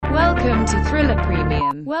Welcome to Thriller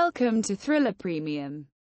Premium. Welcome to Thriller Premium.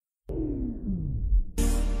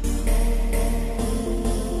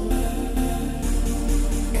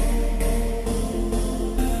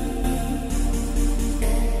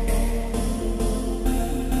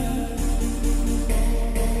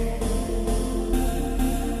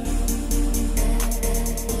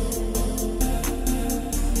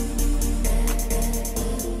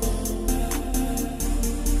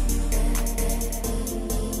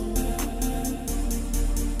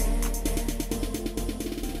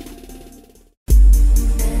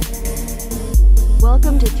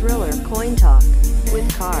 Welcome to Thriller Coin Talk with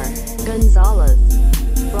Car Gonzalez,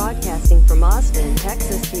 broadcasting from Austin,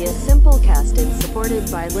 Texas via Simplecast and supported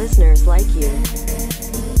by listeners like you.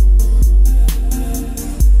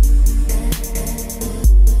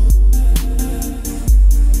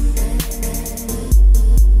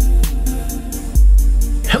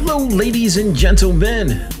 Hello, ladies and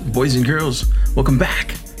gentlemen, boys and girls. Welcome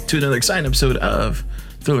back to another exciting episode of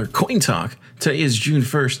Thriller Coin Talk. Today is June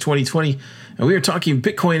 1st, 2020, and we are talking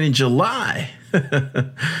Bitcoin in July.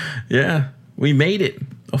 Yeah, we made it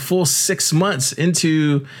a full 6 months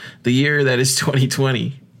into the year that is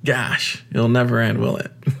 2020. Gosh, it'll never end, will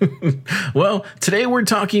it? Well, today we're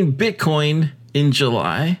talking Bitcoin in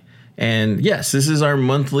July. And yes, this is our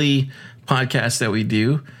monthly podcast that we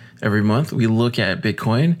do. Every month we look at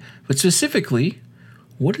Bitcoin, but specifically,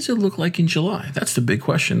 what does it look like in July? That's the big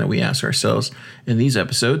question that we ask ourselves in these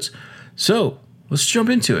episodes. So let's jump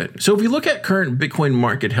into it. So if we look at current Bitcoin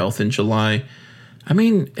market health in July, I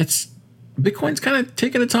mean, Bitcoin's kind of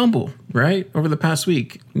taken a tumble, right? Over the past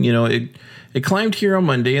week. You know, it climbed here on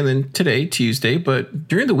Monday and then today, Tuesday, but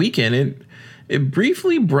during the weekend, it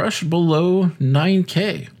briefly brushed below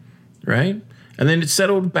 9K, right? And then it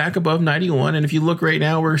settled back above 91. And if you look right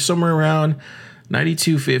now, we're somewhere around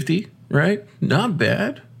 92.50, right? Not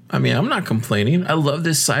bad. I mean, I'm not complaining. I love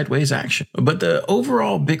this sideways action. But the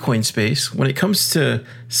overall Bitcoin space, when it comes to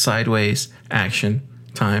sideways action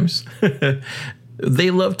times,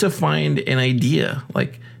 they love to find an idea.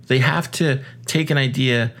 Like they have to take an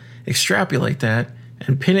idea, extrapolate that,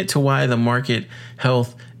 and pin it to why the market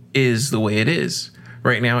health is the way it is.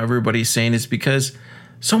 Right now, everybody's saying it's because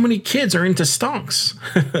so many kids are into stonks.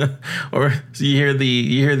 Or you hear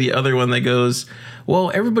the other one that goes,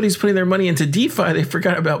 well, everybody's putting their money into DeFi. They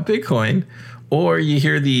forgot about Bitcoin. Or you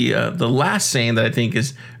hear the last saying that I think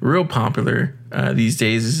is real popular these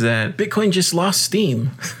days is that Bitcoin just lost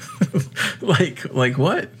steam. like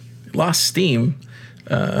what? Lost steam?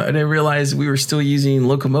 I didn't realize we were still using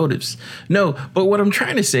locomotives. No, but what I'm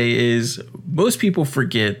trying to say is most people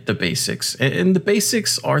forget the basics. And the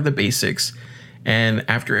basics are the basics. And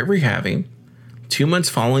after every halving, 2 months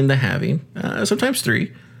following the halving, sometimes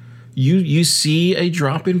 3, you see a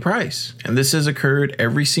drop in price. And this has occurred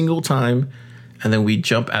every single time. And then we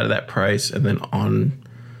jump out of that price and then on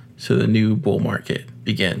to the new bull market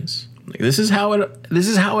begins. Like, this is how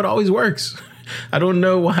it always works. I don't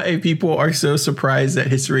know why people are so surprised that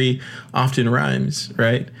history often rhymes,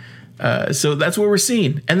 right? So that's what we're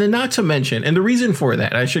seeing. And then not to mention, and the reason for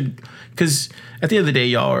that, because at the end of the day,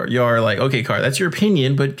 y'all are like, okay, Car, that's your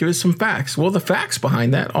opinion, but give us some facts. Well, the facts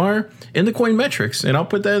behind that are in the coin metrics, and I'll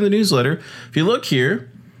put that in the newsletter. If you look here,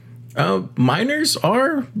 miners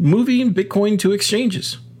are moving Bitcoin to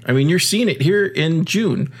exchanges. I mean, you're seeing it here in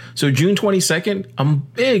June. So June 22nd, a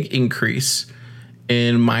big increase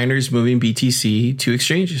in miners moving BTC to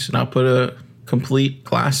exchanges. And I'll put a complete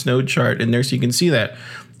Glassnode chart in there so you can see that.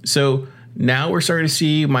 So now we're starting to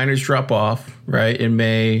see miners drop off, right? In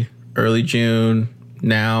May, early June.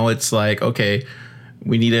 Now it's like, okay,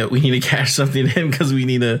 we need to cash something in because we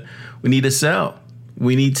need to sell.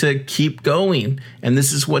 We need to keep going. And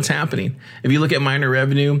this is what's happening. If you look at miner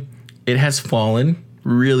revenue, it has fallen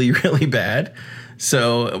really, really bad.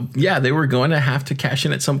 So yeah, they were going to have to cash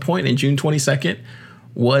in at some point, and June 22nd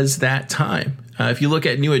was that time. If you look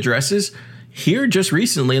at new addresses here just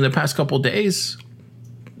recently in the past couple of days,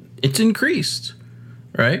 it's increased,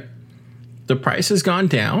 right? The price has gone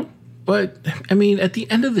down, but I mean, at the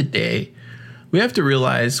end of the day, we have to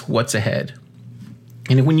realize what's ahead.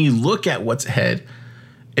 And when you look at what's ahead,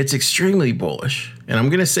 it's extremely bullish. And I'm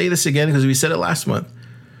going to say this again because we said it last month.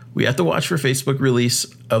 We have to watch for Facebook release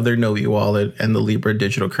of their Novi wallet and the Libra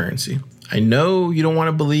digital currency. I know you don't want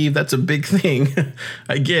to believe that's a big thing.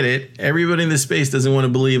 I get it. Everybody in this space doesn't want to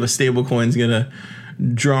believe a stable coin is going to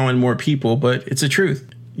draw in more people, but it's the truth.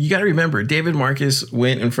 You got to remember, David Marcus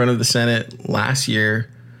went in front of the Senate last year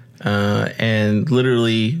and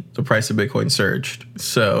literally the price of Bitcoin surged.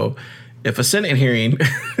 So if a Senate hearing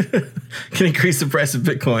can increase the price of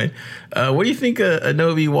Bitcoin, what do you think a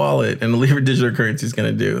Novi wallet and a Libra digital currency is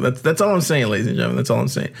going to do? That's all I'm saying, ladies and gentlemen. That's all I'm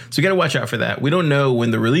saying. So you got to watch out for that. We don't know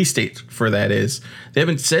when the release date for that is. They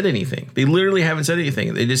haven't said anything. They literally haven't said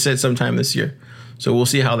anything. They just said sometime this year. So we'll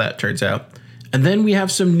see how that turns out. And then we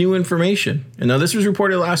have some new information. And now this was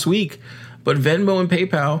reported last week, but Venmo and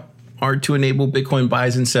PayPal are to enable Bitcoin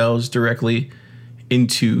buys and sells directly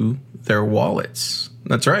into their wallets.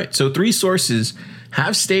 That's right. So 3 sources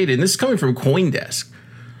have stated, and this is coming from CoinDesk,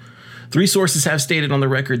 3 sources have stated on the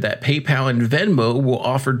record that PayPal and Venmo will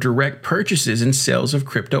offer direct purchases and sales of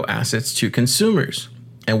crypto assets to consumers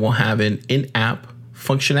and will have an in-app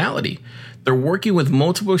functionality. They're working with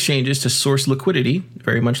multiple exchanges to source liquidity,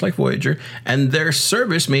 very much like Voyager, and their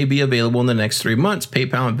service may be available in the next 3 months.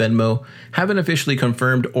 PayPal and Venmo haven't officially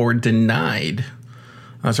confirmed or denied.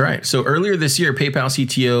 That's right. So earlier this year, PayPal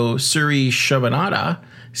CTO Suri Shabanada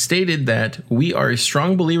stated that we are a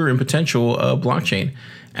strong believer in potential of blockchain,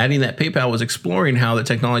 adding that PayPal was exploring how the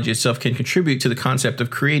technology itself can contribute to the concept of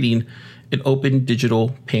creating an open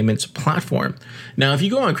digital payments platform. Now, if you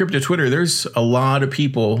go on crypto Twitter, there's a lot of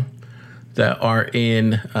people that are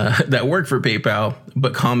that work for PayPal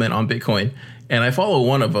but comment on Bitcoin, and I follow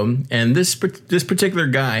one of them. And this particular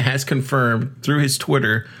guy has confirmed through his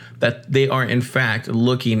Twitter that they are in fact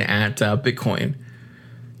looking at Bitcoin.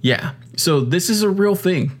 Yeah, so this is a real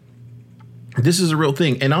thing. This is a real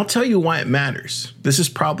thing, and I'll tell you why it matters. This is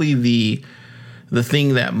probably the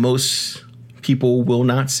thing that most people will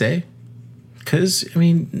not say, because I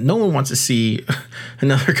mean, no one wants to see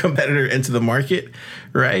another competitor enter the market,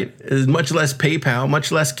 right? Much less PayPal,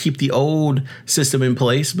 much less keep the old system in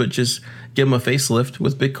place, but just give them a facelift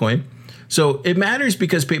with Bitcoin. So it matters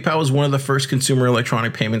because PayPal was one of the first consumer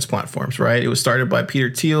electronic payments platforms, right? It was started by Peter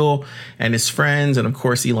Thiel and his friends, and of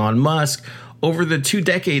course, Elon Musk. Over the 2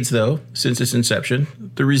 decades, though, since its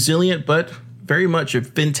inception, the resilient but very much a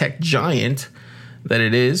fintech giant that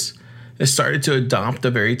it is, has started to adopt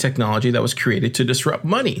the very technology that was created to disrupt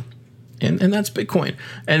money. And that's Bitcoin.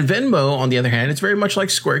 And Venmo, on the other hand, it's very much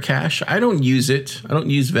like Square Cash. I don't use it. I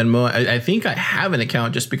don't use Venmo. I think I have an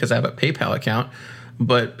account just because I have a PayPal account.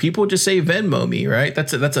 But people just say Venmo me, right?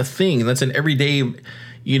 That's a thing. That's an everyday,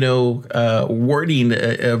 wording,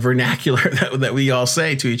 vernacular that we all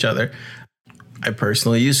say to each other. I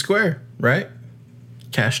personally use Square, right?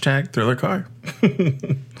 Hashtag Thriller Car.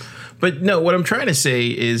 But no, what I'm trying to say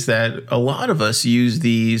is that a lot of us use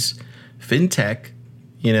these fintech,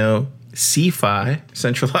 CFI,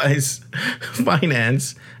 centralized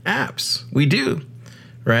finance apps. We do,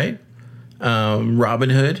 right?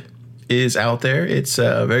 Robinhood is out there. It's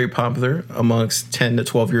very popular amongst 10 to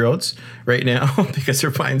 12-year-olds right now because they're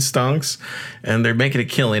buying stonks and they're making a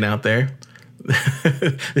killing out there.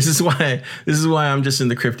 This is why I'm just in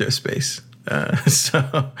the crypto space.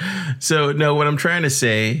 So no, what I'm trying to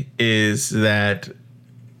say is that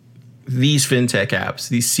these fintech apps,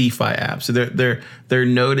 these CFI apps, they're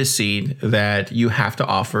noticing that you have to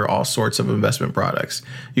offer all sorts of investment products.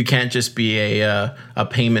 You can't just be a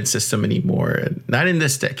payment system anymore. Not in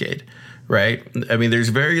this decade, right? I mean, there's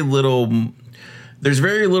very little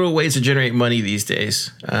ways to generate money these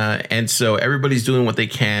days. And so everybody's doing what they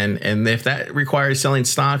can. And if that requires selling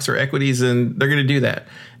stocks or equities, then they're going to do that.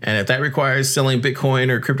 And if that requires selling Bitcoin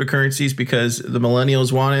or cryptocurrencies because the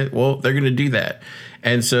millennials want it, well, they're going to do that.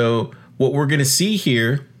 And so what we're going to see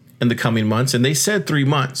here in the coming months, and they said 3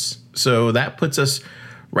 months. So that puts us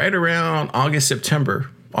right around August, September,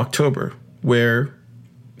 October, where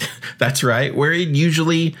that's right, where it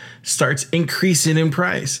usually starts increasing in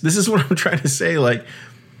price. This is what I'm trying to say. Like,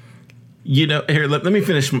 here, let me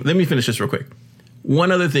finish this real quick.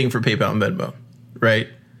 One other thing for PayPal and Venmo, right?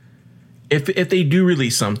 If they do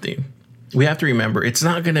release something, we have to remember it's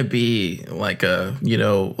not going to be like a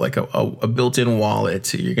built-in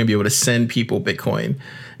wallet. You're going to be able to send people Bitcoin.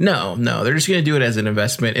 No, they're just going to do it as an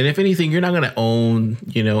investment. And if anything, you're not going to own,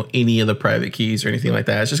 any of the private keys or anything like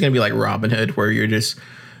that. It's just going to be like Robinhood, where you're just,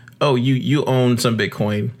 you own some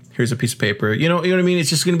Bitcoin. Here's a piece of paper. You know what I mean? It's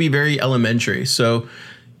just going to be very elementary. So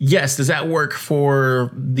yes, does that work for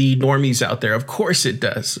the normies out there? Of course it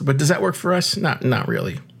does. But does that work for us? Not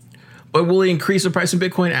really. But will it increase the price of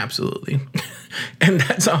Bitcoin? Absolutely. And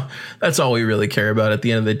that's all we really care about at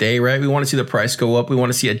the end of the day, right? We want to see the price go up. We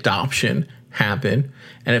want to see adoption happen.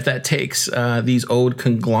 And if that takes these old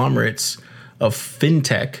conglomerates of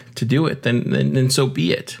fintech to do it, then so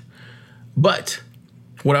be it. But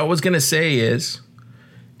what I was going to say is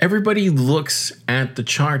everybody looks at the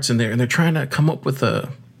charts and they're trying to come up with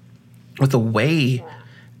a way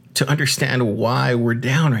to understand why we're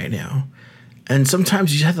down right now. And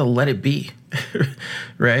sometimes you just have to let it be,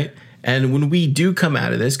 right? And when we do come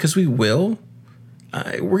out of this, because we will,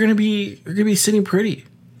 we're gonna be sitting pretty.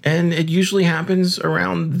 And it usually happens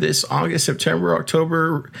around this August, September,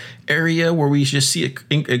 October area where we just see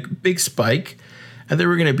a big spike, and then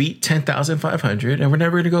we're going to beat 10,500, and we're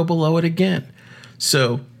never going to go below it again.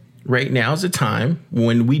 So right now is the time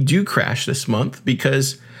when we do crash this month,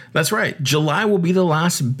 because that's right, July will be the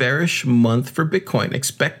last bearish month for Bitcoin.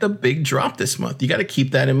 Expect a big drop this month. You got to keep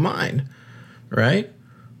that in mind, right?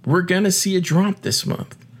 We're going to see a drop this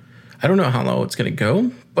month. I don't know how low it's going to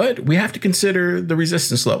go, but we have to consider the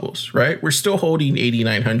resistance levels, right? We're still holding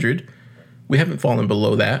 8,900. We haven't fallen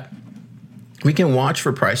below that. We can watch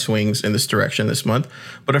for price swings in this direction this month,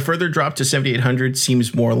 but a further drop to 7,800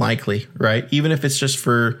 seems more likely, right? Even if it's just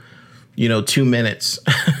for, 2 minutes,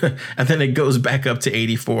 and then it goes back up to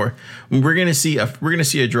 84. We're gonna see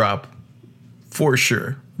a drop for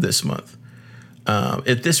sure this month.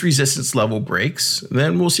 If this resistance level breaks,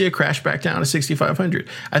 then we'll see a crash back down to 6,500.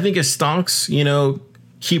 I think if stonks,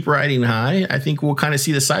 keep riding high, I think we'll kind of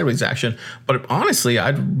see the sideways action. But honestly,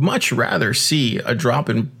 I'd much rather see a drop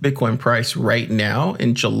in Bitcoin price right now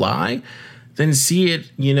in July than see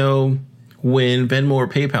it, when Venmo or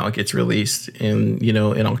PayPal gets released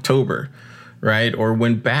in October, right? Or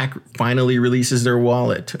when BAC finally releases their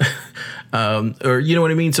wallet. Or you know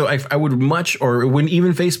what I mean? So I would or when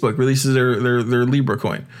even Facebook releases their Libra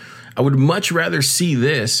coin, I would much rather see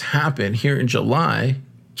this happen here in July,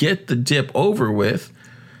 get the dip over with,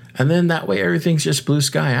 and then that way everything's just blue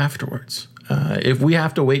sky afterwards. If we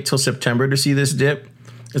have to wait till September to see this dip,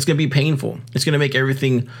 it's going to be painful. It's going to make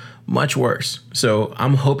everything much worse. So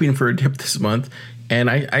I'm hoping for a dip this month, and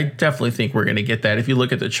I definitely think we're going to get that. If you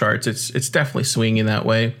look at the charts, it's definitely swinging that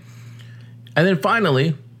way. And then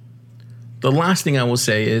finally, the last thing I will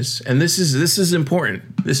say is, and this is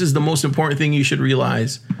important. This is the most important thing you should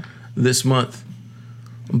realize this month.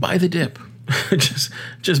 Buy the dip.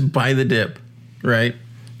 just buy the dip, right?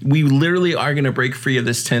 We literally are going to break free of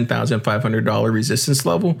this $10,500 resistance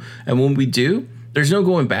level. And when we do, there's no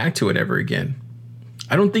going back to it ever again.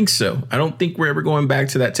 I don't think so. I don't think we're ever going back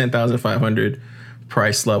to that 10,500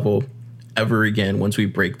 price level ever again once we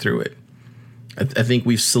break through it. I think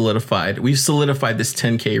we've solidified this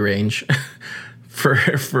 10K range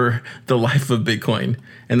for the life of Bitcoin.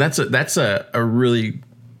 And that's a really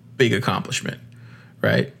big accomplishment,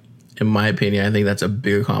 right? In my opinion, I think that's a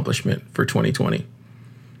big accomplishment for 2020.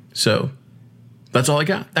 So that's all I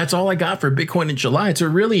got. That's all I got for Bitcoin in July.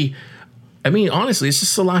 Honestly, it's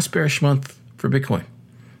just the last bearish month for Bitcoin.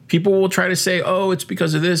 People will try to say, oh, it's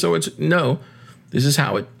because of this. No, this is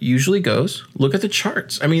how it usually goes. Look at the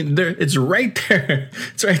charts. It's right there.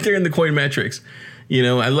 It's right there in the coin metrics.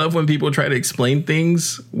 I love when people try to explain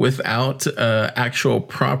things without actual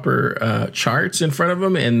proper charts in front of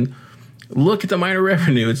them. And look at the miner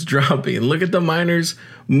revenue. It's dropping. Look at the miners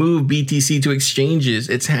move BTC to exchanges.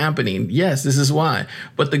 It's happening. Yes, this is why.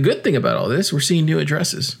 But the good thing about all this, we're seeing new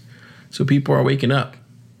addresses. So people are waking up.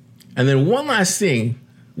 And then one last thing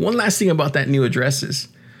about that new addresses.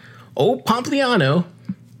 Old Pompliano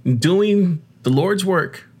doing the Lord's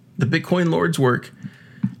work, the Bitcoin Lord's work,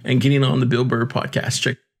 and getting on the Bill Burr podcast.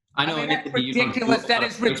 Check. That's ridiculous. That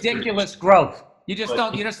is ridiculous growth. You just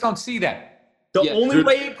don't see that. The only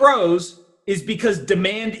way it grows is because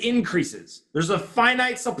demand increases. There's a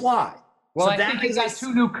finite supply. Well, so I think you got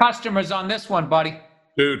 2 new customers on this one, buddy.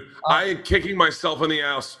 Dude, I am kicking myself in the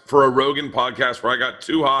ass for a Rogan podcast where I got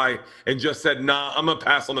too high and just said, nah, I'm going to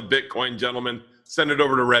pass on the Bitcoin, gentlemen. Send it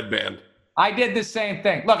over to Red Band. I did the same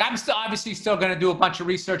thing. Look, I'm still going to do a bunch of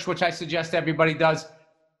research, which I suggest everybody does.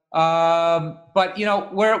 But,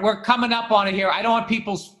 we're coming up on it here. I don't want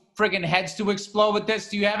people's friggin' heads to explode with this.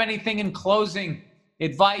 Do you have anything in closing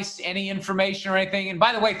advice, any information or anything? And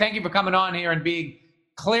by the way, thank you for coming on here and being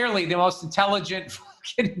clearly the most intelligent,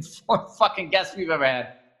 informed fucking guest we've ever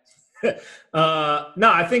had.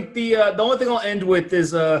 No, I think the only thing I'll end with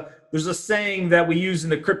is there's a saying that we use in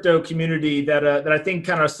the crypto community that I think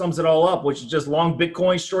kind of sums it all up, which is just long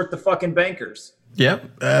Bitcoin, short the fucking bankers. Yep.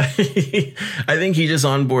 I think he just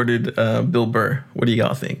onboarded Bill Burr. What do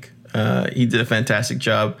y'all think? He did a fantastic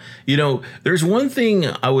job. There's one thing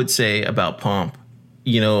I would say about Pomp.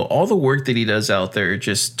 All the work that he does out there,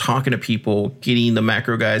 just talking to people, getting the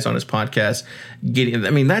macro guys on his podcast,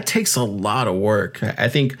 that takes a lot of work. I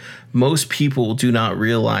think most people do not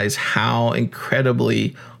realize how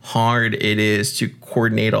incredibly hard it is to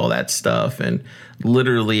coordinate all that stuff and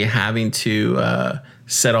literally having to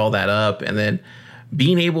set all that up and then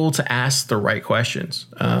being able to ask the right questions.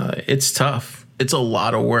 It's tough. it's a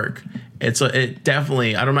lot of work. It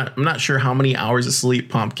definitely, I'm not sure how many hours of sleep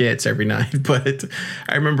Pomp gets every night, but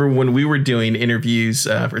I remember when we were doing interviews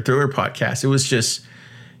for Thriller Podcast, it was just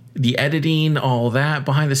the editing, all that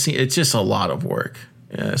behind the scenes. It's just a lot of work.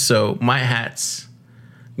 So my hats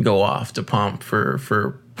go off to Pomp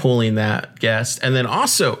for pulling that guest. And then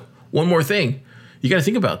also one more thing, you got to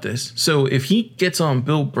think about this. So if he gets on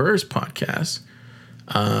Bill Burr's podcast,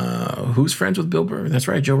 who's friends with Bill Burr? That's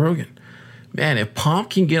right, Joe Rogan. Man, if Pomp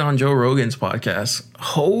can get on Joe Rogan's podcast,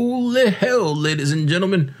 holy hell, ladies and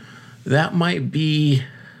gentlemen, that might be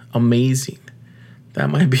amazing. That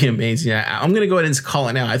might be amazing. I'm going to go ahead and call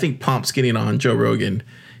it now. I think Pomp's getting on Joe Rogan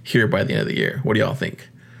here by the end of the year. What do y'all think?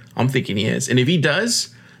 I'm thinking he is. And if he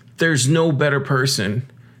does, there's no better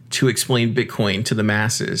person to explain Bitcoin to the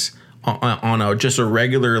masses on just a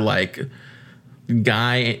regular like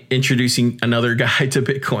guy introducing another guy to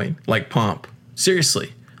Bitcoin like Pomp.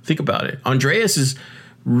 Seriously. Think about it. Andreas is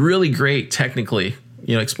really great technically,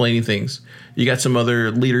 explaining things. You got some other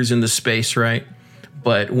leaders in the space, right?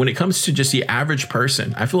 But when it comes to just the average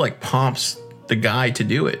person, I feel like Pomp's the guy to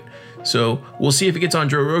do it. So we'll see if he gets on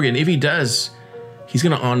Joe Rogan. If he does, he's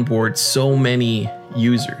going to onboard so many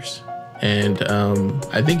users. And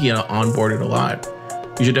I think he onboarded a lot.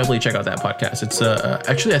 You should definitely check out that podcast. It's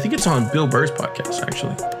actually, I think it's on Bill Burr's podcast,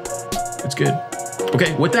 actually. It's good.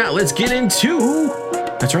 Okay, with that, let's get into...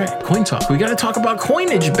 That's right, Coin Talk. We got to talk about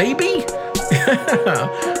coinage, baby. We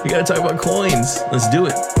got to talk about coins. Let's do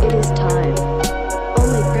it. It is time.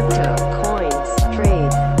 Only crypto, coins,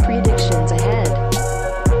 trade, predictions ahead.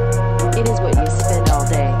 It is what you spend all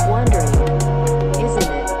day wondering,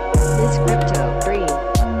 isn't it? Is crypto free?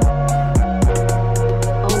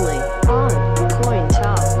 Only on Coin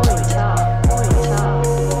Talk, Coin Talk, Coin Talk,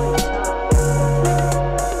 Coin Talk.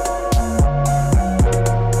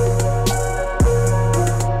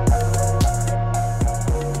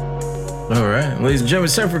 All right, ladies and gentlemen,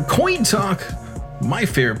 it's time for Coin Talk. My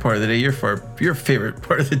favorite part of the day, your favorite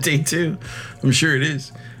part of the day too. I'm sure it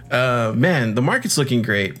is. Man, the market's looking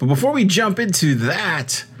great. But before we jump into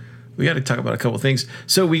that, we got to talk about a couple things.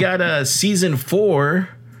 So we got season 4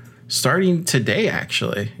 starting today,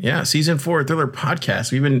 actually. Yeah, season 4 Thriller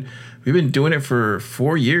Podcast. We've been doing it for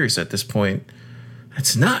 4 years at this point.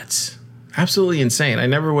 That's nuts. Absolutely insane. I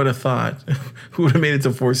never would have thought we would have made it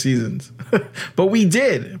to 4 seasons. But we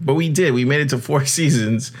did. We made it to 4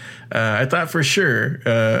 seasons. I thought for sure.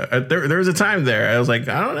 There was a time there. I was like,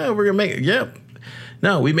 I don't know. We're going to make it. Yep.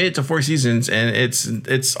 No, we made it to 4 seasons. And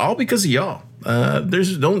it's all because of y'all.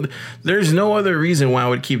 There's no other reason why I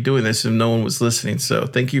would keep doing this if no one was listening. So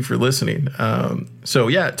thank you for listening. So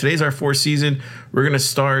yeah, today's our 4th season. We're going to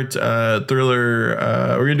start Thriller.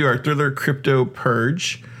 We're going to do our Thriller Crypto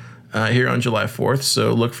Purge here on July 4th.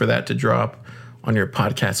 So look for that to drop on your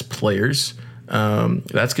podcast players.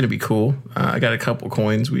 That's going to be cool. I got a couple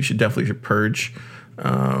coins we should purge.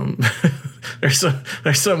 There's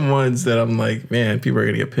some ones that I'm like, man, people are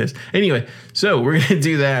going to get pissed. Anyway, so we're going to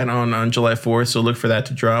do that on July 4th. So look for that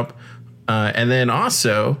to drop. And then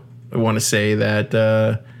also I want to say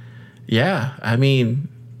that,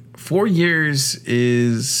 4 years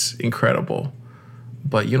is incredible.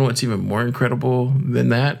 But you know what's even more incredible than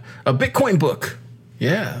that? A Bitcoin book.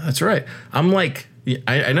 Yeah, that's right. I'm like,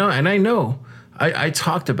 I know. I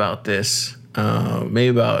talked about this maybe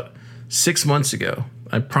about 6 months ago.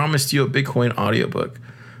 I promised you a Bitcoin audiobook.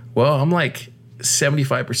 Well, I'm like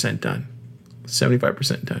 75% done.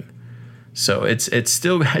 75% done. So it's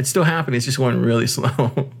still happening. It's just going really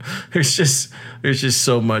slow. There's just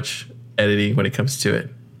so much editing when it comes to it.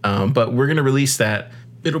 But we're gonna release that.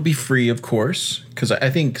 It'll be free, of course, because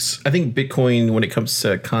I think Bitcoin, when it comes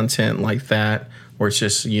to content like that, where it's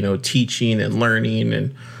just, teaching and learning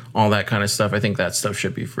and all that kind of stuff, I think that stuff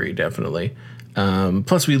should be free, definitely.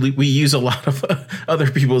 Plus, we use a lot of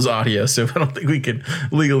other people's audio, so I don't think we can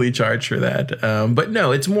legally charge for that. But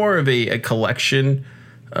no, it's more of a collection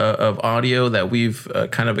of audio that we've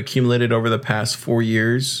kind of accumulated over the past 4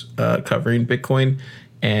 years covering Bitcoin,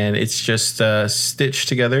 and it's just stitched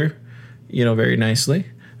together, very nicely.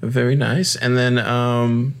 Very nice. And then,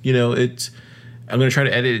 I'm going to try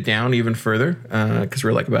to edit it down even further because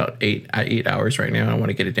we're like about 8 hours right now. I want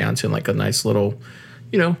to get it down to like a nice little,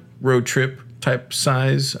 road trip type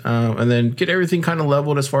size, and then get everything kind of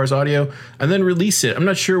leveled as far as audio and then release it. I'm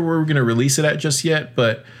not sure where we're going to release it at just yet,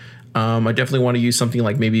 but I definitely want to use something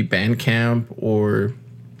like maybe Bandcamp or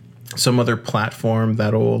some other platform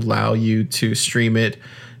that'll allow you to stream it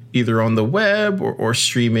either on the web or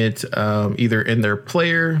stream it either in their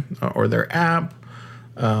player or their app,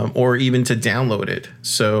 or even to download it.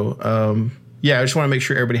 So, I just want to make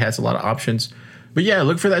sure everybody has a lot of options. But yeah,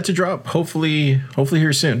 look for that to drop. Hopefully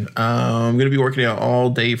here soon. I'm gonna be working out all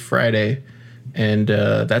day Friday, and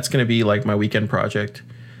that's gonna be like my weekend project,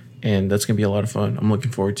 and that's gonna be a lot of fun. I'm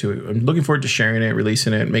looking forward to it. I'm looking forward to sharing it,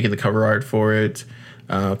 releasing it, making the cover art for it,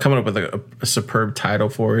 coming up with a superb title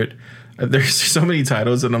for it. There's so many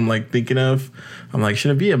titles that I'm like thinking of. I'm like,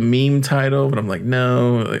 should it be a meme title? But I'm like,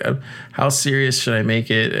 no. Like, how serious should I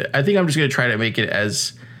make it? I think I'm just gonna try to make it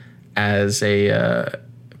as a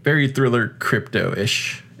very thriller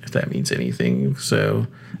crypto-ish, if that means anything. So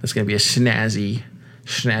that's gonna be a snazzy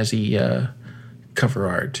cover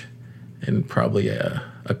art and probably a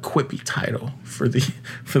quippy title for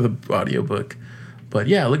the audiobook. But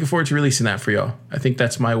yeah, looking forward to releasing that for y'all. I think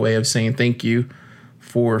that's my way of saying thank you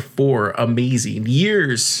for 4 amazing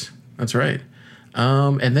years. That's right.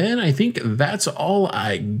 And then I think that's all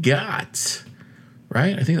I got.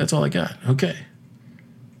 Right? I think that's all I got. Okay.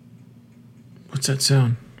 What's that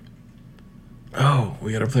sound? Oh,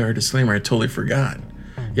 we gotta play our disclaimer. I totally forgot.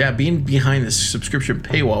 Yeah, being behind this subscription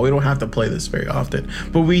paywall, we don't have to play this very often,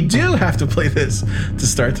 but we do have to play this to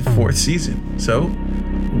start the 4th season. So,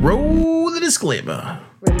 roll the disclaimer.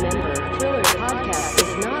 Remember, Thriller Podcast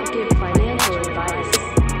does not give financial advice.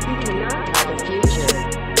 He cannot tell the future,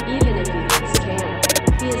 even if he thinks can.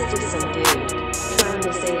 He is just some dude trying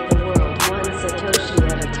to save the world one Satoshi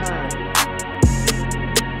at a time.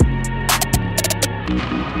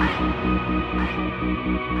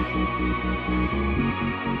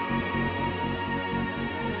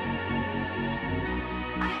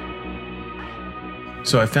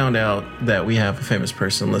 So I found out that we have a famous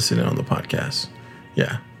person listening on the podcast.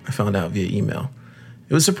 Yeah, I found out via email.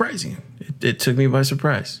 It was surprising. It took me by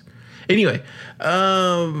surprise. Anyway,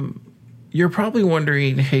 you're probably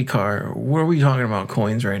wondering, hey, Car, what are we talking about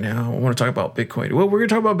coins right now? I want to talk about Bitcoin. Well, we're going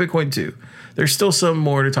to talk about Bitcoin too. There's still some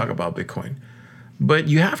more to talk about Bitcoin. But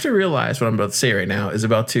you have to realize what I'm about to say right now is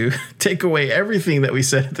about to take away everything that we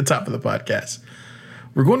said at the top of the podcast.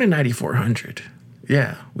 We're going to 9,400.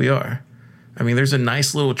 Yeah, we are. I mean, there's a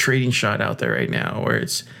nice little trading shot out there right now where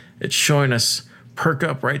it's showing us perk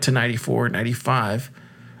up right to 94, 95,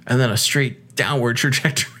 and then a straight downward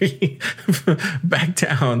trajectory back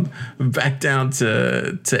down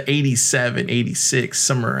to 87, 86,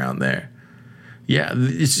 somewhere around there. Yeah,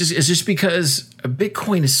 it's just because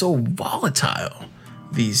Bitcoin is so volatile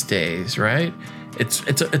these days, right? It's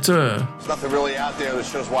nothing really out there that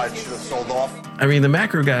shows why it should have sold off. I mean, the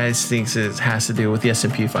macro guys thinks it has to do with the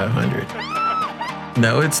S&P 500.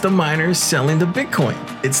 No, it's the miners selling the Bitcoin.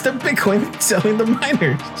 It's the Bitcoin selling the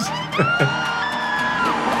miners.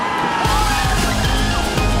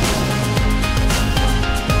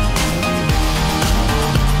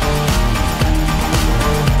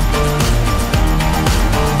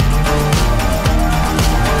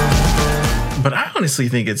 But I honestly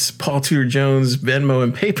think it's Paul Tudor Jones, Venmo,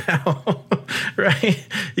 and PayPal, right?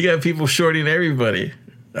 You got people shorting everybody.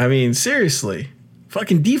 I mean, seriously.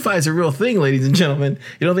 Fucking DeFi is a real thing, ladies and gentlemen.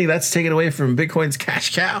 You don't think that's taken away from Bitcoin's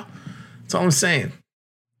cash cow? That's all I'm saying.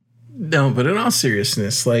 No, but in all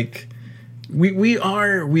seriousness, like we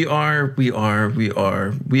are probably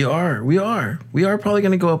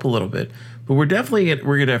going to go up a little bit, but we're definitely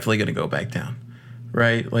going to go back down,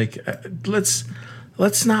 right? Like let's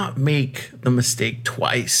not make the mistake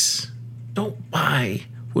twice. Don't buy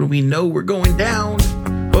when we know we're going down.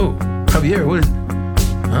 Oh, Javier, what is?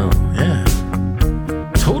 Oh, yeah.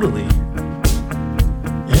 Totally.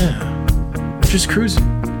 Yeah. We're just cruising.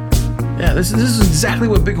 Yeah, this is exactly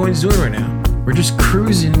what Bitcoin's doing right now. We're just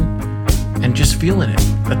cruising and just feeling it.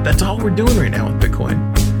 That's all we're doing right now with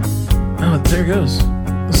Bitcoin. Oh, there it goes.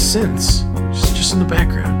 The synths. Just in the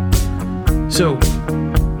background. So,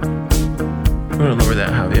 I'm going to lower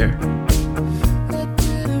that, Javier.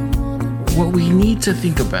 What we need to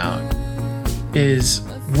think about is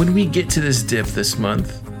when we get to this dip this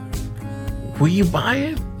month, will you buy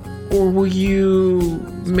it, or will you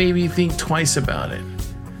maybe think twice about it?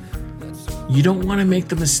 You don't want to make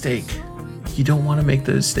the mistake. You don't want to make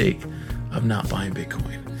the mistake of not buying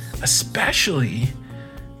Bitcoin, especially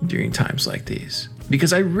during times like these.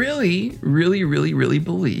 Because I really, really, really, really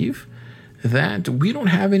believe that we don't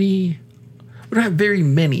have very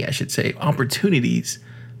many, I should say, opportunities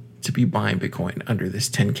to be buying Bitcoin under this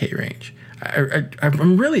 10K range.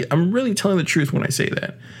 I'm really telling the truth when I say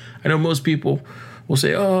that. I know most people will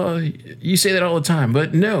say, "Oh, you say that all the time,"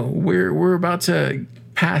 but no, we're about to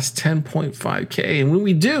pass 10.5K, and when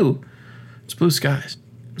we do, it's blue skies.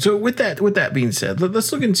 So with that being said,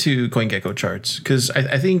 let's look into CoinGecko charts, because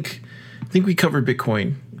I think we covered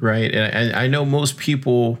Bitcoin, right? And I know most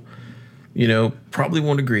people, probably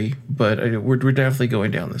won't agree, but we're definitely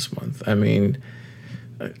going down this month. I mean,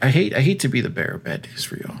 I hate to be the bearer of bad news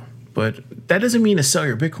for y'all, but that doesn't mean to sell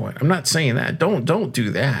your Bitcoin. I'm not saying that. Don't do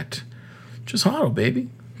that. Just hodl, baby.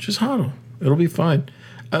 Just hodl. It'll be fine.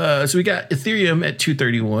 So we got Ethereum at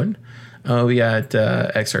 231. We got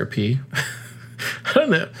XRP. I don't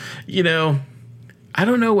know. I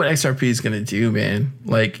don't know what XRP is going to do, man.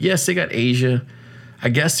 Like, yes, they got Asia. I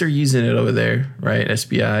guess they're using it over there, right?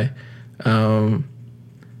 SBI.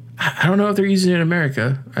 I don't know if they're using it in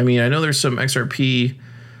America. I mean, I know there's some XRP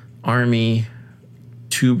Army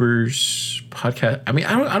tubers podcast. I mean,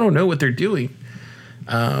 I don't know what they're doing.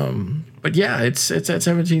 But yeah, it's at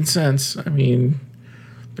 17 cents. I mean,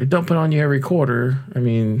 they're dumping on you every quarter. I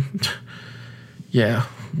mean, yeah,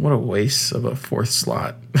 what a waste of a fourth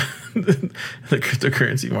slot. The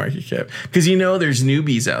cryptocurrency market cap. Because there's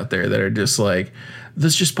newbies out there that are just like,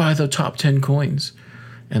 let's just buy the top 10 coins.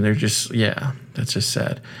 And they're just, yeah, that's just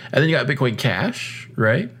sad. And then you got Bitcoin Cash,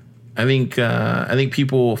 right? I think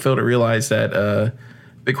people fail to realize that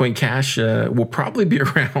Bitcoin Cash will probably be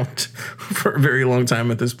around for a very long time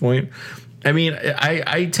at this point. I mean,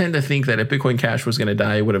 I tend to think that if Bitcoin Cash was going to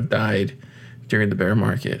die, it would have died during the bear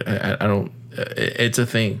market. I don't. It's a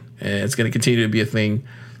thing. And it's going to continue to be a thing.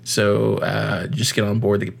 So just get on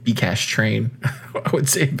board the Bcash train. I would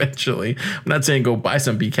say eventually. I'm not saying go buy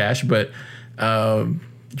some Bcash, but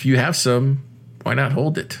if you have some, why not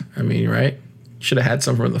hold it? I mean, right? Should have had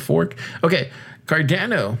some from the fork. Okay,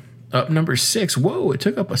 Cardano up number 6. Whoa, it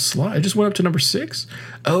took up a slot. It just went up to number 6.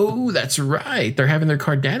 Oh, that's right. They're having their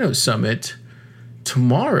Cardano summit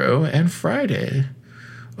tomorrow and Friday.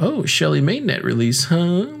 Oh, Shelly Mainnet release, huh,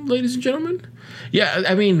 ladies and gentlemen? Yeah,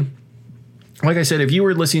 I mean, like I said, if you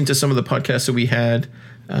were listening to some of the podcasts that we had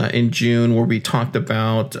in June where we talked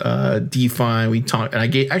about DeFi, and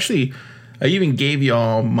I even gave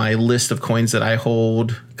y'all my list of coins that I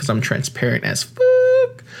hold because I'm transparent as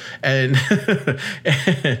fuck. And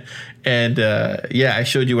yeah, I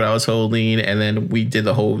showed you what I was holding, and then we did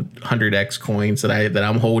the whole 100x coins that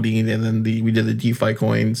I'm holding, and then we did the DeFi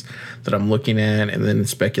coins that I'm looking at and then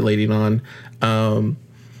speculating on.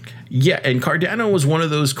 Yeah, and Cardano was one of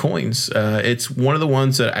those coins. It's one of the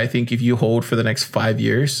ones that I think if you hold for the next 5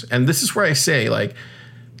 years, and this is where I say, like,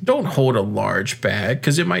 don't hold a large bag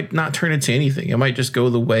because it might not turn into anything. It might just go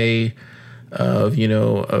the way of,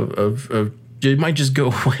 it might just go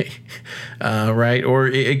away, right? Or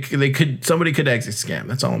somebody could exit scam.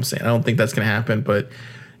 That's all I'm saying. I don't think that's going to happen, but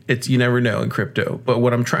you never know in crypto. But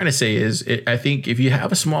what I'm trying to say is, I think if you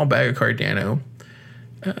have a small bag of Cardano,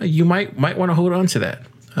 you might want to hold on to that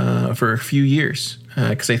for a few years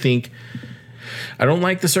because I don't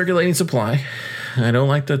like the circulating supply. I don't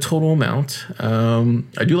like the total amount.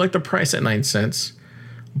 I do like the price at 9 cents,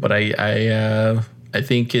 but I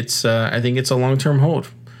think it's a long-term hold.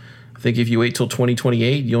 I think if you wait till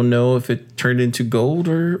 2028, you'll know if it turned into gold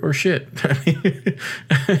or shit.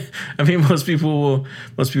 I mean, most people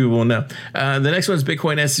will know. The next one is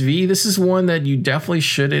Bitcoin SV. This is one that you definitely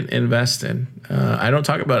shouldn't invest in. I don't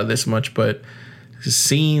talk about it this much, but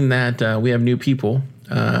seeing that we have new people,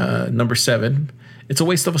 number 7. It's a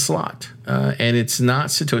waste of a slot, and it's not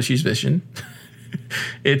Satoshi's vision.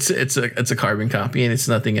 it's a carbon copy, and it's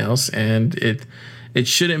nothing else, and it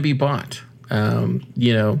shouldn't be bought.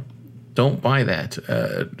 Don't buy that.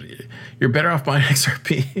 You're better off buying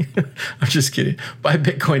XRP. I'm just kidding. Buy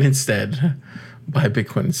Bitcoin instead. Buy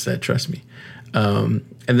Bitcoin instead. Trust me. And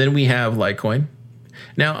then we have Litecoin.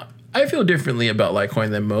 Now, I feel differently about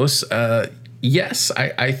Litecoin than most. Yes,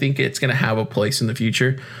 I think it's going to have a place in the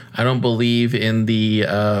future. I don't believe in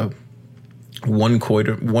the one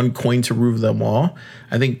coin to rule them all.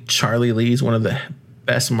 I think Charlie Lee is one of the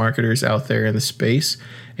best marketers out there in the space,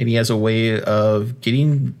 and he has a way of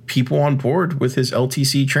getting people on board with his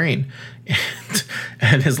LTC train.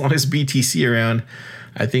 And as long as BTC around,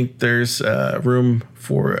 I think there's room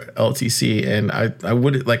for LTC, and I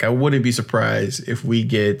wouldn't be surprised if we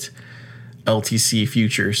get LTC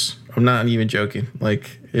futures. I'm not even joking.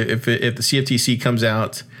 Like if the CFTC comes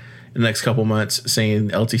out in the next couple months saying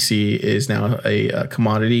LTC is now a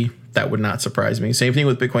commodity, that would not surprise me. Same thing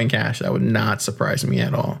with Bitcoin Cash. That would not surprise me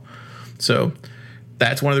at all. So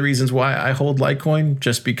that's one of the reasons why I hold Litecoin,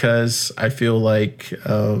 just because I feel like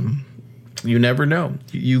you never know.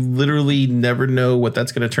 You literally never know what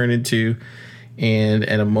that's going to turn into. And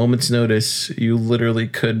at a moment's notice, you literally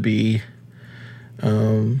could be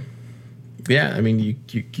yeah, I mean,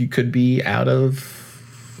 you could be out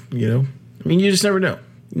of, I mean, you just never know.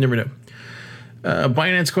 You never know.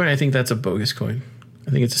 Binance Coin, I think that's a bogus coin. I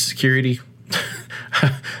think it's a security.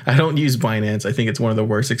 I don't use Binance. I think it's one of the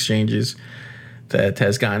worst exchanges that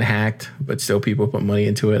has gotten hacked, but still people put money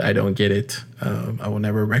into it. I don't get it. I will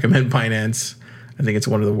never recommend Binance. I think it's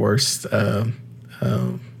one of the worst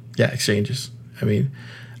exchanges. I mean,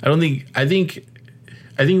 I think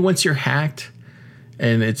once you're hacked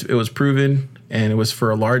and it was proven and it was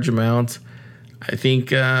for a large amount, I think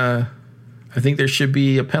there should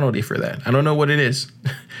be a penalty for that. I don't know what it is.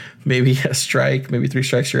 Maybe a strike, maybe 3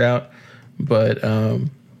 strikes you're out. But I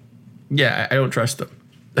don't trust them.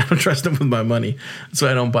 I don't trust them with my money, so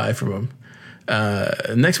I don't buy from them.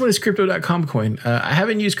 Next one is Crypto.com coin. I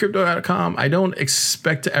haven't used Crypto.com. I don't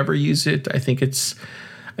expect to ever use it. I think it's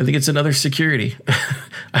another security.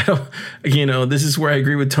 This is where I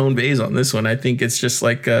agree with Tone Bays on this one. I think it's just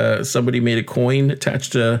like somebody made a coin,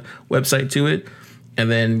 attached a website to it, and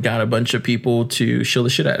then got a bunch of people to shill the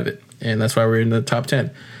shit out of it. And that's why we're in the top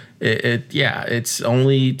 10. It's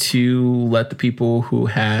only to let the people who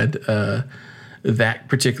had that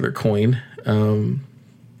particular coin.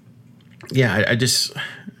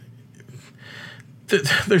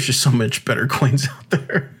 There's just so much better coins out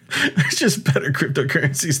there. There's just better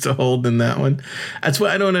cryptocurrencies to hold than that one. That's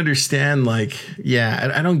what I don't understand. Like,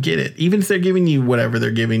 I don't get it. Even if they're giving you whatever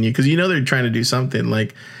they're giving you, because they're trying to do something.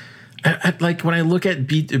 Like, like when I look at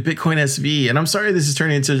Bitcoin SV, and I'm sorry this is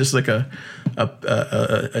turning into just like a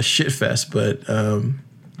shit fest, but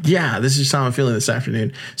this is how I'm feeling this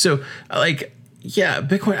afternoon. So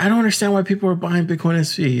Bitcoin. I don't understand why people are buying Bitcoin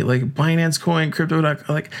SV, like Binance Coin, Crypto.com.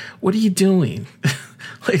 Like, what are you doing?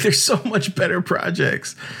 Like, there's so much better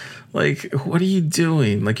projects. Like, what are you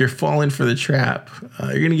doing? Like, you're falling for the trap.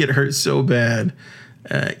 You're gonna get hurt so bad.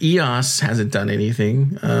 EOS hasn't done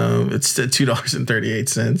anything. It's at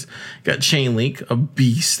 $2.38. Got Chainlink, a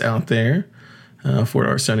beast out there.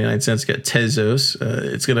 $4.79. Got Tezos.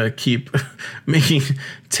 It's gonna keep making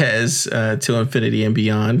Tez till infinity and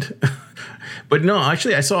beyond. But no,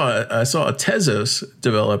 actually, I saw a Tezos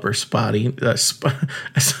developer spotting. I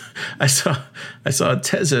saw a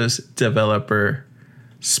Tezos developer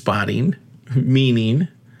spotting, meaning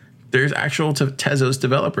there's actual Tezos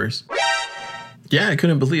developers. Yeah, I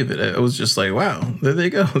couldn't believe it. I was just like, wow, there they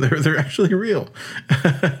go. They're actually real.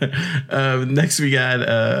 Next, we got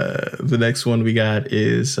the next one we got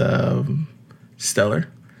is Stellar.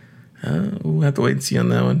 We'll have to wait and see on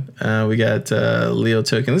that one. We got Leo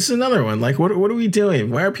token. This is another one. Like, what are we doing?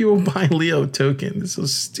 Why are people buying Leo token? This is so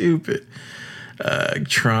stupid.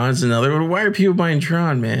 Tron's another one. Why are people buying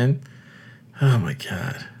Tron, man? Oh my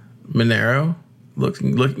god. Monero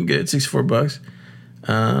looking good. $64.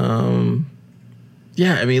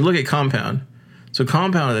 Look at Compound. So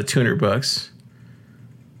Compound is at $200.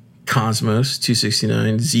 Cosmos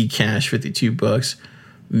 $269. Zcash $52.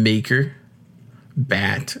 Maker.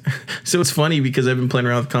 Bat. So it's funny because I've been playing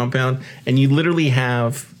around with Compound, and you literally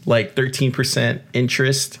have like 13%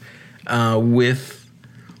 interest by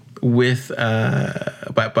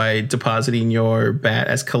depositing your BAT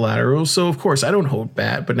as collateral. So of course I don't hold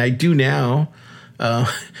BAT, but I do now.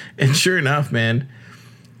 And sure enough, man,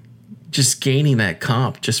 just gaining that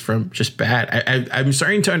comp just from BAT. I'm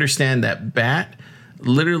starting to understand that BAT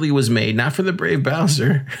literally was made not for the Brave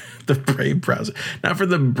browser, not for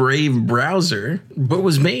the Brave browser, but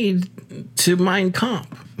was made to mine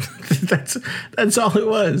comp. That's all it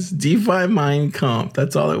was. DeFi mine comp.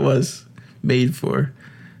 That's all it was made for.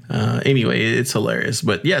 Anyway, it's hilarious.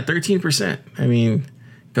 But yeah, 13%. I mean,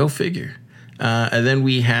 go figure. And then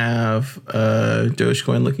we have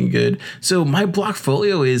Dogecoin looking good. So my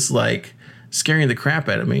Blockfolio is like scaring the crap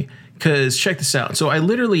out of me. Because check this out. So I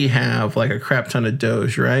literally have like a crap ton of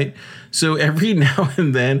Doge, right? So every now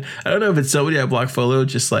and then, I don't know if it's somebody at Blockfolio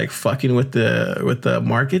just like fucking with the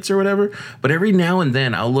markets or whatever, but every now and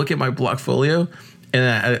then I'll look at my Blockfolio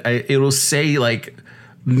and it'll say like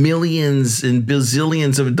millions and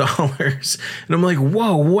bazillions of dollars, and I'm like,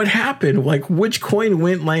 whoa, what happened? Like, which coin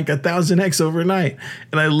went like 1,000x overnight?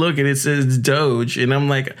 And I look and it says Doge, and I'm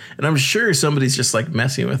like, and I'm sure somebody's just like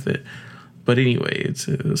messing with it. But anyway,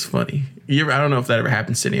 it was funny. I don't know if that ever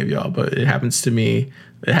happens to any of y'all, but it happens to me.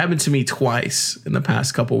 It happened to me twice in the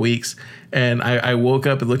past couple weeks, and I woke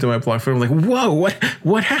up and looked at my Blockfolio. I'm like, whoa,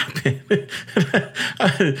 what happened?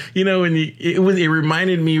 And it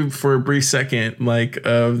reminded me for a brief second, like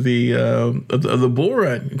of the bull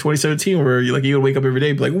run in 2017, where you would wake up every day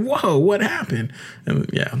and be like, whoa, what happened? And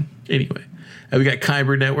yeah, anyway, we got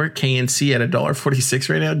Kyber Network, KNC at $1.46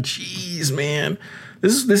 right now. Jeez, man.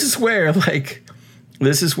 This is where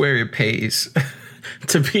it pays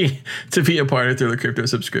to be a part of Thriller Crypto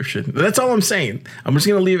subscription. That's all I'm saying. I'm just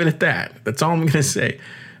gonna leave it at that. That's all I'm gonna say.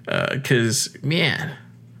 Because man,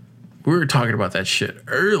 we were talking about that shit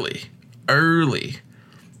early,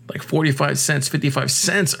 like 45 cents, 55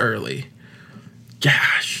 cents early.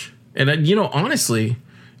 Gosh, and honestly,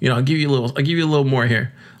 I'll give you a little more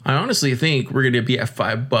here. I honestly think we're going to be at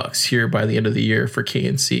 $5 here by the end of the year for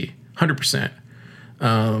KNC. 100%.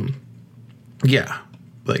 Yeah.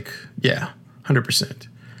 100%.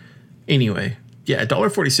 Anyway, yeah,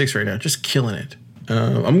 $1.46 right now, just killing it.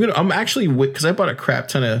 I'm actually, because I bought a crap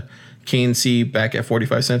ton of KNC back at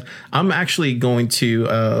 45 cents. I'm actually going to,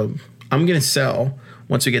 I'm going to sell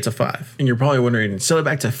once we get to 5. And you're probably wondering, sell it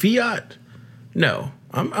back to fiat? No,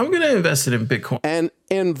 I'm going to invest it in Bitcoin. And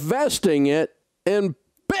investing it in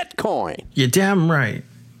Bitcoin. You're damn right.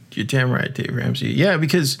 You're damn right, Dave Ramsey. Yeah,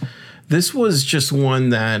 because this was just one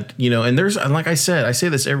that, and like I said, I say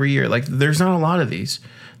this every year, like there's not a lot of these.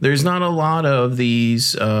 There's not a lot of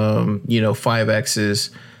these, 5Xs,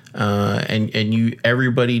 and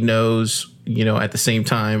everybody knows, at the same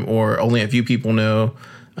time, or only a few people know.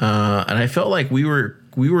 And I felt like we were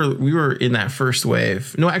in that first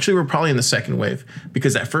wave. No, actually, we're probably in the second wave,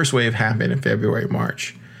 because that first wave happened in February,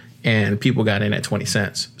 March, and people got in at 20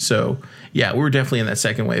 cents. So yeah, we were definitely in that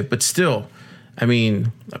second wave, but still, I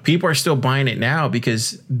mean, people are still buying it now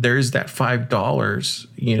because there's that $5,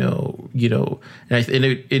 and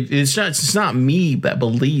it's not me that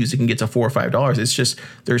believes it can get to $4 or $5. It's just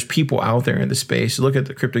there's people out there in the space. Look at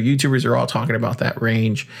the crypto YouTubers; they're all talking about that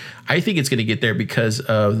range. I think it's going to get there because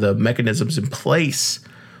of the mechanisms in place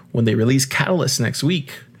when they release Catalyst next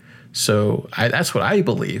week. So that's what I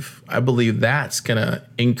believe. I believe that's going to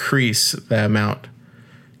increase the amount,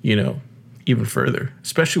 even further,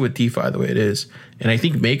 especially with DeFi the way it is. And I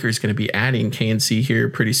think Maker is going to be adding KNC here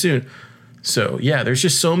pretty soon. So yeah, there's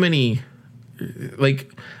just so many,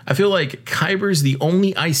 like, I feel like Kyber's the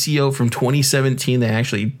only ICO from 2017 that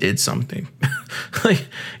actually did something. Like,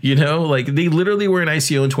 they literally were an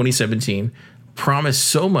ICO in 2017, promised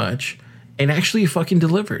so much, and actually fucking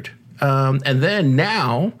delivered. And then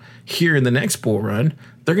now, here in the next bull run,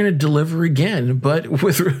 they're going to deliver again, but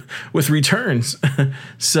with returns.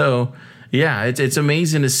 So yeah, it's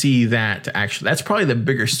amazing to see that. Actually, that's probably the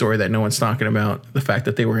bigger story that no one's talking about. The fact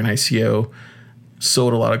that they were an ICO,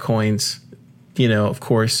 sold a lot of coins, of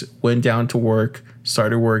course, went down to work,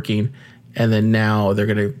 started working, and then now they're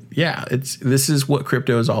going to, this is what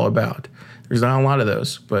crypto is all about. There's not a lot of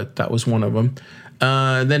those, but that was one of them.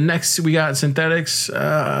 Then next we got synthetics.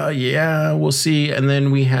 We'll see. And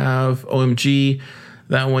then we have OMG.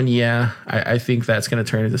 That one, I think that's going to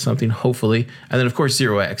turn into something, hopefully. And then, of course,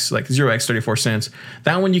 0x, like 0x, 34 cents.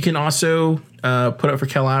 That one you can also put up for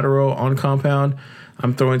collateral on Compound.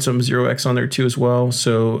 I'm throwing some 0x on there, too, as well.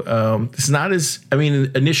 So it's not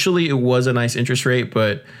initially it was a nice interest rate,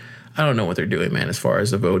 but I don't know what they're doing, man, as far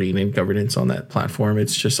as the voting and governance on that platform.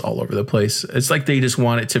 It's just all over the place. It's like they just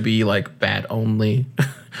want it to be like BAT only,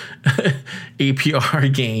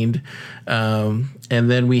 APR gained. And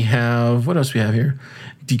then we have, what else we have here?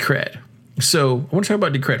 Decred. So I want to talk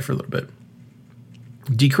about Decred for a little bit.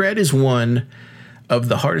 Decred is one of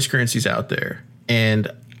the hardest currencies out there. And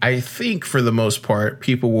I think for the most part,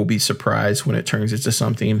 people will be surprised when it turns into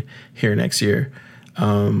something here next year.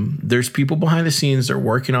 There's people behind the scenes, they're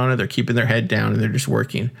working on it, they're keeping their head down, and they're just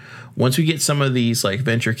working. Once we get some of these like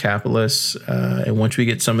venture capitalists, and once we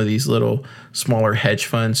get some of these little smaller hedge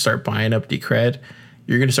funds start buying up Decred,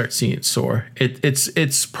 you're going to start seeing it soar.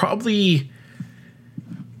 It's probably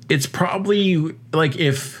like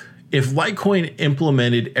if Litecoin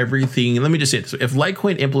implemented everything, let me just say this, if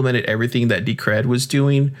Litecoin implemented everything that Decred was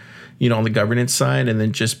doing, on the governance side, and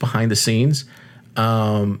then just behind the scenes,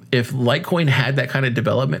 if Litecoin had that kind of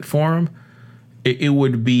development for them, it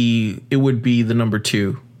would be the number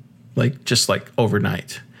 2, just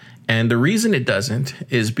overnight. And the reason it doesn't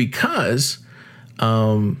is because,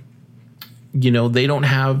 they don't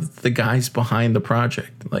have the guys behind the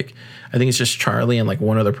project. I think it's just Charlie and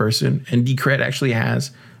one other person. And Decred actually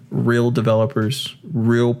has real developers,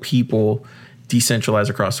 real people decentralized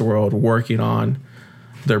across the world working on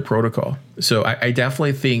their protocol. So I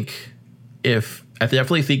definitely think if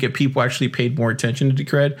people actually paid more attention to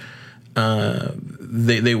Decred,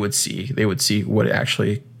 they would see what it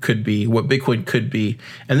actually could be, what Bitcoin could be.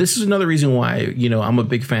 And this is another reason why, I'm a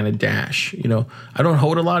big fan of Dash. I don't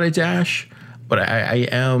hold a lot of Dash, but I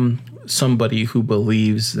am somebody who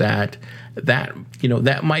believes that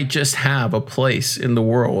might just have a place in the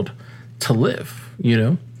world to live.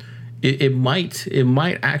 It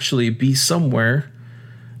might actually be somewhere.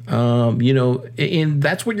 And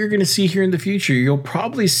that's what you're going to see here in the future. You'll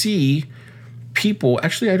probably see people.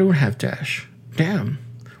 Actually, I don't have Dash. Damn.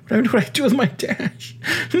 What do I do with my Dash?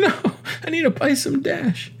 No, I need to buy some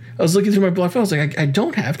Dash. I was looking through my block file. I was like, I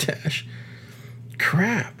don't have Dash.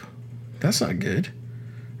 Crap. That's not good.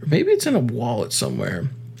 Or maybe it's in a wallet somewhere.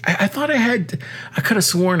 I thought I could have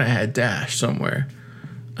sworn I had Dash somewhere.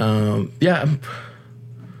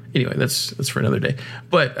 Anyway, that's for another day.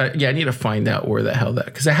 But yeah, I need to find out where the hell that,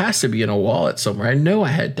 because it has to be in a wallet somewhere. I know I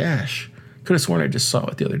had Dash. Could have sworn I just saw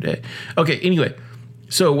it the other day. Okay, anyway,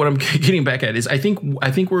 so what I'm getting back at is I think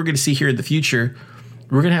we're going to see here in the future,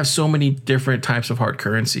 we're going to have so many different types of hard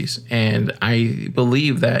currencies. And I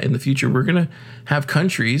believe that in the future, we're going to have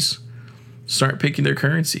countries start picking their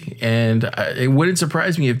currency. And it wouldn't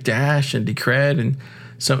surprise me if Dash and Decred and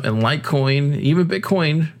Litecoin, even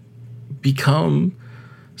Bitcoin, become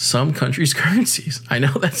some countries' currencies. I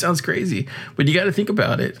know that sounds crazy, but you got to think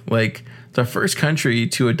about it. Like the first country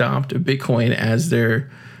to adopt Bitcoin as their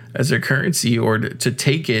currency, or to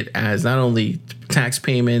take it as not only tax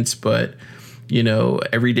payments, but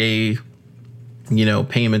everyday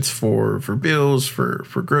payments for bills,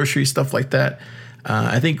 for groceries, stuff like that.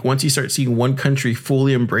 I think once you start seeing one country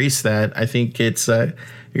fully embrace that, I think it's you're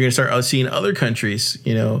gonna start seeing other countries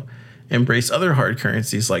embrace other hard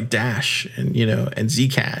currencies like Dash and and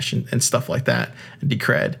Zcash and stuff like that, and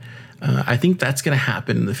Decred. I think that's going to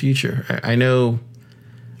happen in the future. I know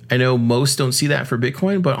most don't see that for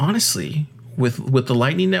Bitcoin, but honestly, with the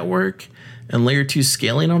Lightning Network and Layer 2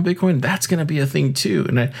 scaling on Bitcoin, that's going to be a thing too.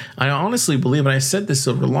 And I honestly believe, and I said this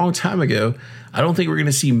a long time ago, I don't think we're going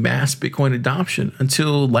to see mass Bitcoin adoption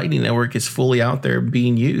until Lightning Network is fully out there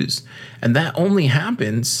being used. And that only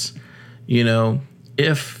happens,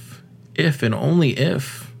 if and only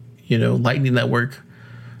if, Lightning Network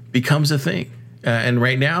becomes a thing. And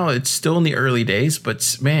right now it's still in the early days,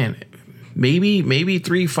 but man, maybe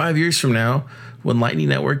 3-5 years from now, when Lightning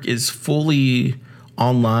Network is fully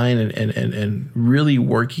online and really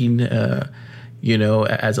working,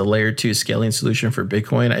 as a layer 2 scaling solution for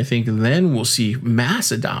Bitcoin, I think then we'll see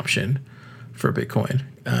mass adoption for Bitcoin.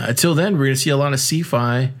 Until then, we're going to see a lot of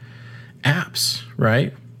CeFi apps,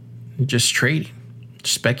 right? Just trading,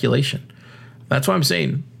 speculation. That's why I'm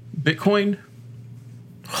saying Bitcoin,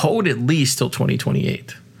 hold at least till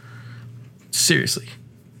 2028. Seriously.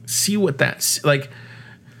 See what that's like.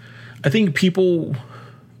 I think people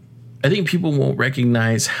won't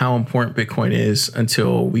recognize how important Bitcoin is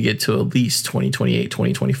until we get to at least 2028,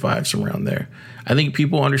 2025, somewhere around there. I think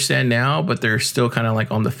people understand now, but they're still kind of like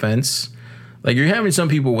on the fence. Like you're having some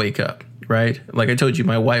people wake up, right? Like I told you,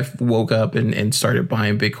 my wife woke up and started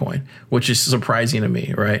buying Bitcoin, which is surprising to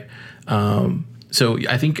me, right? So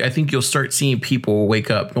I think you'll start seeing people wake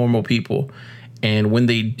up, normal people. And when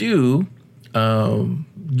they do,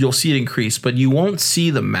 you'll see it increase, but you won't see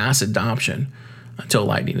the mass adoption until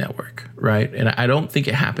Lightning Network, right? And I don't think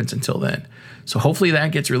it happens until then. So hopefully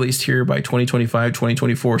that gets released here by 2025,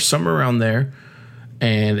 2024, somewhere around there.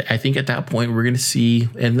 And I think at that point we're going to see,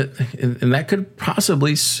 and that could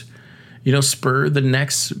possibly, spur the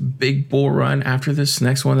next big bull run after this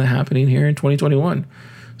next one that's happening here in 2021.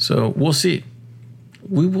 So we'll see.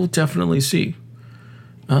 We will definitely see.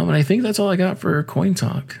 And I think that's all I got for Coin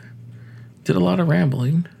Talk. Did a lot of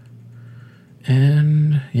rambling.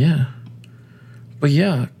 And yeah. But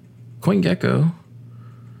yeah, CoinGecko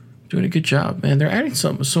doing a good job, man. They're adding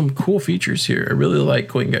some cool features here. I really like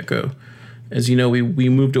CoinGecko. As you know, we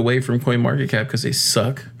moved away from CoinMarketCap because they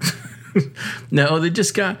suck. No, they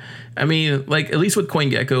just got, at least with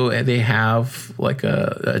CoinGecko, they have like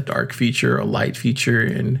a dark feature, a light feature,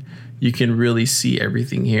 and you can really see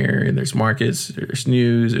everything here. And there's markets, there's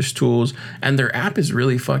news, there's tools, and their app is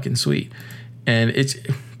really fucking sweet. And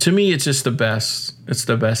to me, it's just the best. It's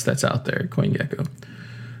the best that's out there, CoinGecko.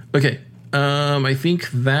 Okay, I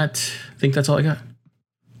think that's all I got.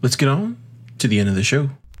 Let's get on to the end of the show.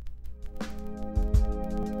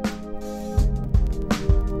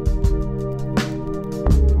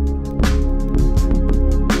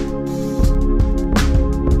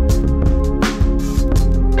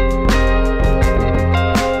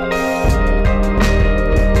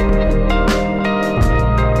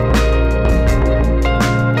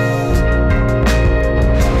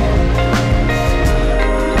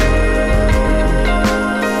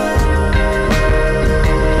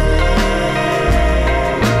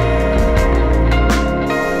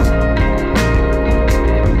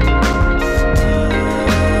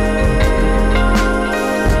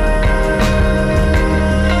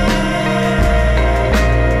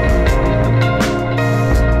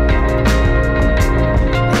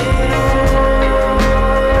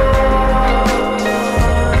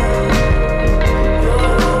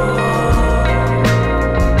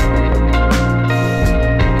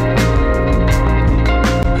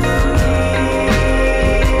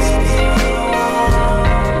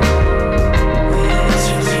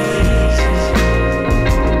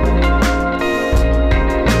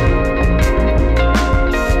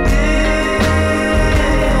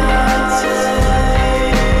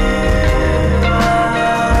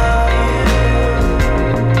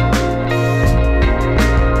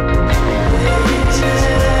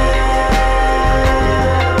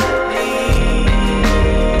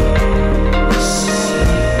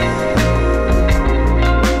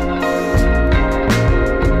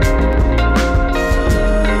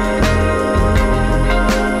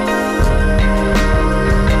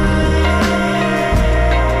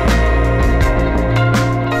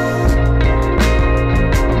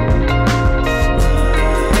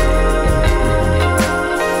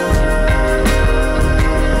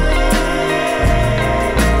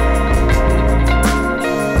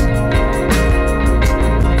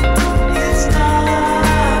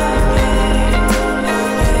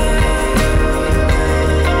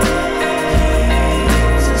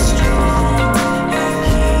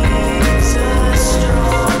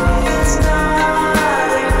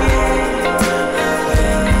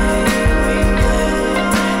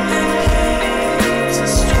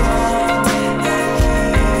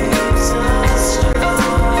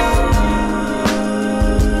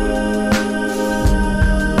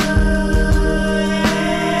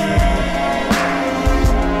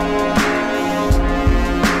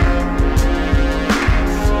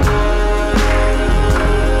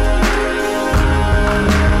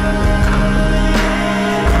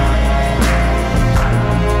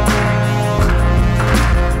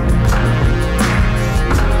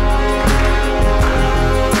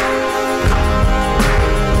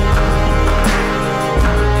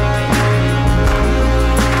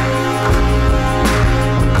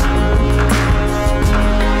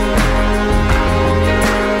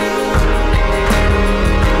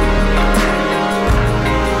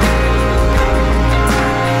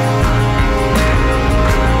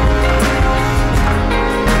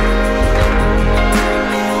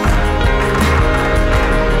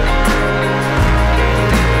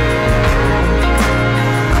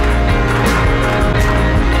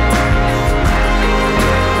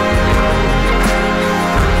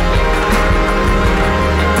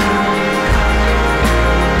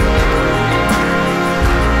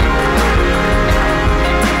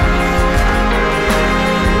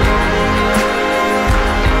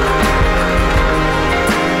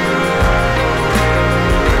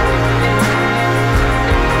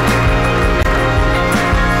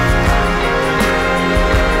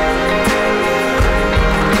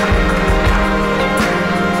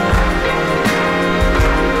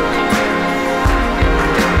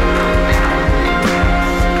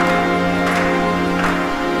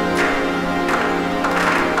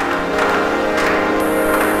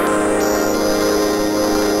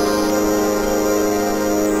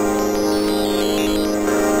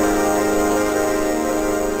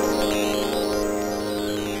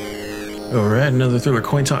 All right, another Thriller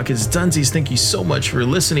Coin Talk is Dunsies. Thank you so much for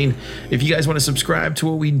listening. If you guys want to subscribe to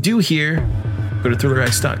what we do here, go to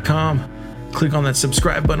thrillerx.com, click on that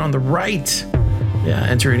subscribe button on the right. Yeah,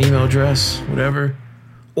 enter an email address, whatever.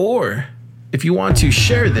 Or if you want to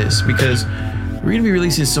share this, because we're going to be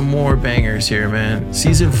releasing some more bangers here, man.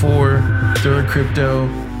 Season 4, Thriller Crypto,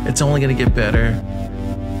 it's only going to get better.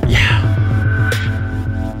 Yeah.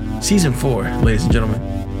 Season 4, ladies and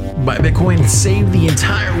gentlemen. Buy Bitcoin, save the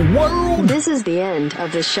entire world. This is the end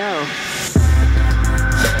of the show.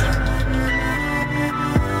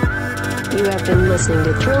 You have been listening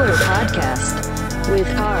to Thriller Podcast with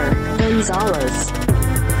R. Gonzalez.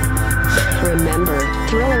 Remember,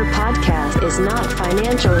 Thriller Podcast is not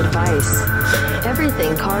financial advice.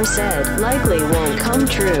 Everything Carr said likely won't come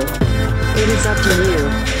true. It is up to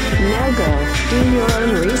you. Now go, do your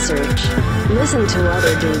own research. Listen to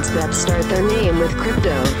other dudes that start their name with crypto,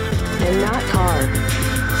 and not Carr.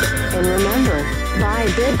 And remember, buy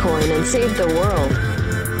Bitcoin and save the world.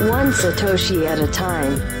 One Satoshi at a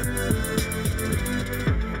time.